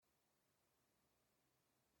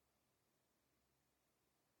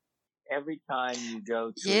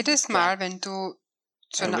Jedes Mal, wenn du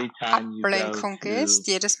zu einer Ablenkung gehst,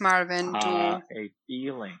 jedes Mal, wenn du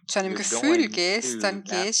zu einem Gefühl gehst, dann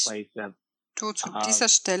gehst du zu dieser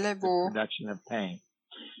Stelle, wo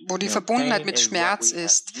die Verbundenheit mit Schmerz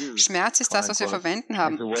ist. Schmerz ist das, was wir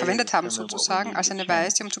verwendet haben sozusagen, als eine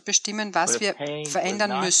Weise, um zu bestimmen, was wir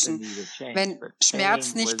verändern müssen. Wenn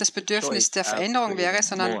Schmerz nicht das Bedürfnis der Veränderung wäre,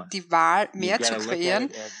 sondern die Wahl, mehr zu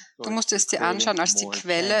kreieren, du musst es dir anschauen als die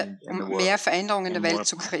Quelle, um mehr Veränderung in der Welt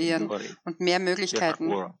zu kreieren und mehr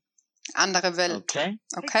Möglichkeiten. Andere Welt.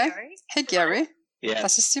 Okay? Hey Gary,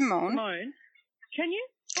 das ist Simone.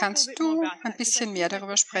 Kannst du ein bisschen mehr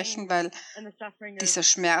darüber sprechen, weil dieser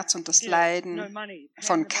Schmerz und das Leiden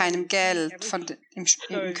von keinem Geld,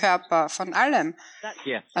 im Körper, von allem,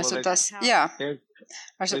 also das, ja,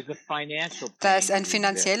 also da ist ein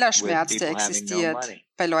finanzieller Schmerz, der existiert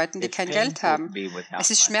bei Leuten, die kein Geld haben. Es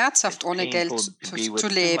ist schmerzhaft, ohne Geld zu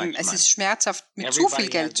leben. Es ist schmerzhaft, mit zu viel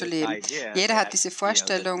Geld zu leben. Jeder hat diese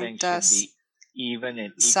Vorstellung, dass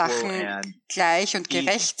Sachen gleich und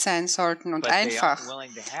gerecht sein sollten und einfach.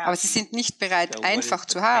 Aber sie sind nicht bereit, einfach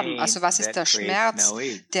zu haben. Also was ist der Schmerz,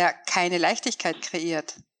 der keine Leichtigkeit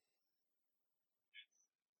kreiert?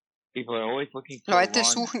 Leute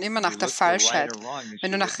suchen immer nach der Falschheit.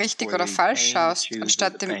 Wenn du nach richtig oder falsch schaust,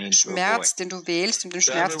 anstatt dem Schmerz, den du wählst, um den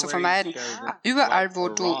Schmerz zu vermeiden, überall, wo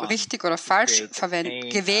du richtig oder falsch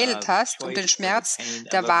gewählt hast, um den Schmerz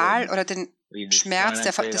der Wahl oder den Schmerz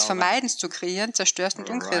des Vermeidens zu kreieren, zerstörst und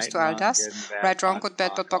unkreierst du all das. Right, wrong, good,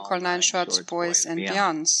 bad, bad, all nine shorts, boys and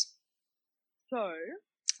beyonds.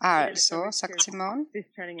 Also, sagt Simone,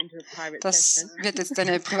 das wird jetzt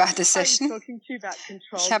eine private Session.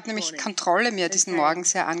 Ich habe nämlich Kontrolle mir diesen Morgen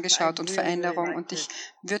sehr angeschaut und Veränderung und ich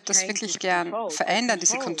würde das wirklich gern verändern,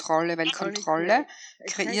 diese Kontrolle, weil Kontrolle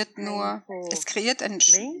kreiert es kreiert einen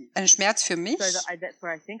Schmerz für mich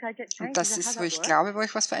und das ist, wo ich glaube, wo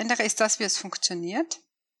ich was verändere. Ist das, wie es funktioniert?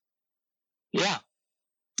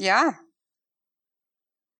 Ja.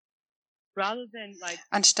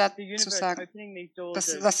 Anstatt zu sagen,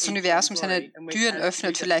 dass das Universum seine Türen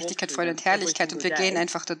öffnet für Leichtigkeit, Freude und Herrlichkeit und wir gehen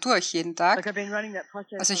einfach da durch jeden Tag.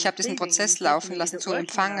 Also ich habe diesen Prozess laufen lassen zu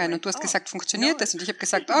empfangen und du hast gesagt, funktioniert das? Und ich habe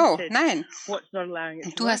gesagt, oh, nein.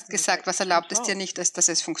 Und du hast gesagt, was erlaubt es dir nicht, dass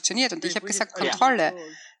es funktioniert? Und ich habe gesagt, Kontrolle.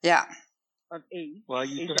 Ja.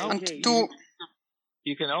 Und du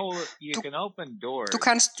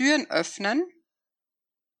kannst Türen öffnen.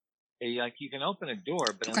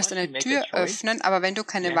 Du kannst eine Tür öffnen, aber wenn du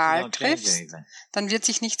keine Wahl triffst, dann wird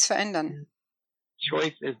sich nichts verändern.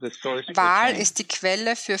 Wahl ist die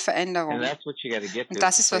Quelle für Veränderung. Und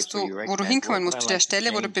das ist, wo du hinkommen musst, zu der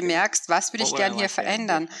Stelle, wo du bemerkst, was würde ich gern hier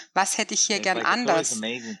verändern? Was hätte ich hier gern anders?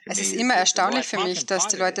 Es ist immer erstaunlich für mich, dass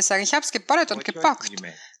die Leute sagen, ich habe es geballert und gebockt.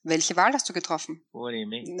 Welche Wahl hast du getroffen?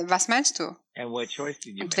 Was meinst du?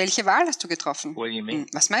 Und welche Wahl hast du getroffen?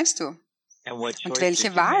 Was meinst du? Und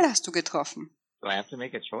welche Wahl hast du getroffen?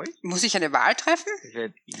 Muss ich eine Wahl treffen?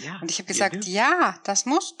 Und ich habe gesagt, ja, das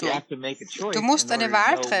musst du. Du musst eine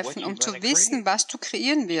Wahl treffen, um zu wissen, was du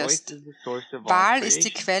kreieren wirst. Wahl ist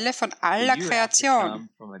die Quelle von aller Kreation.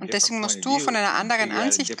 Und deswegen musst du von einer anderen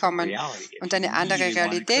Ansicht kommen und eine andere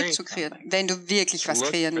Realität zu kreieren, wenn du wirklich was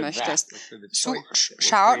kreieren möchtest. So,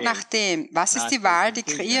 schau nach dem, was ist die Wahl, die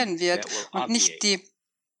kreieren wird und nicht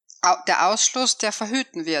der Ausschluss, der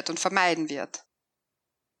verhüten wird und vermeiden wird.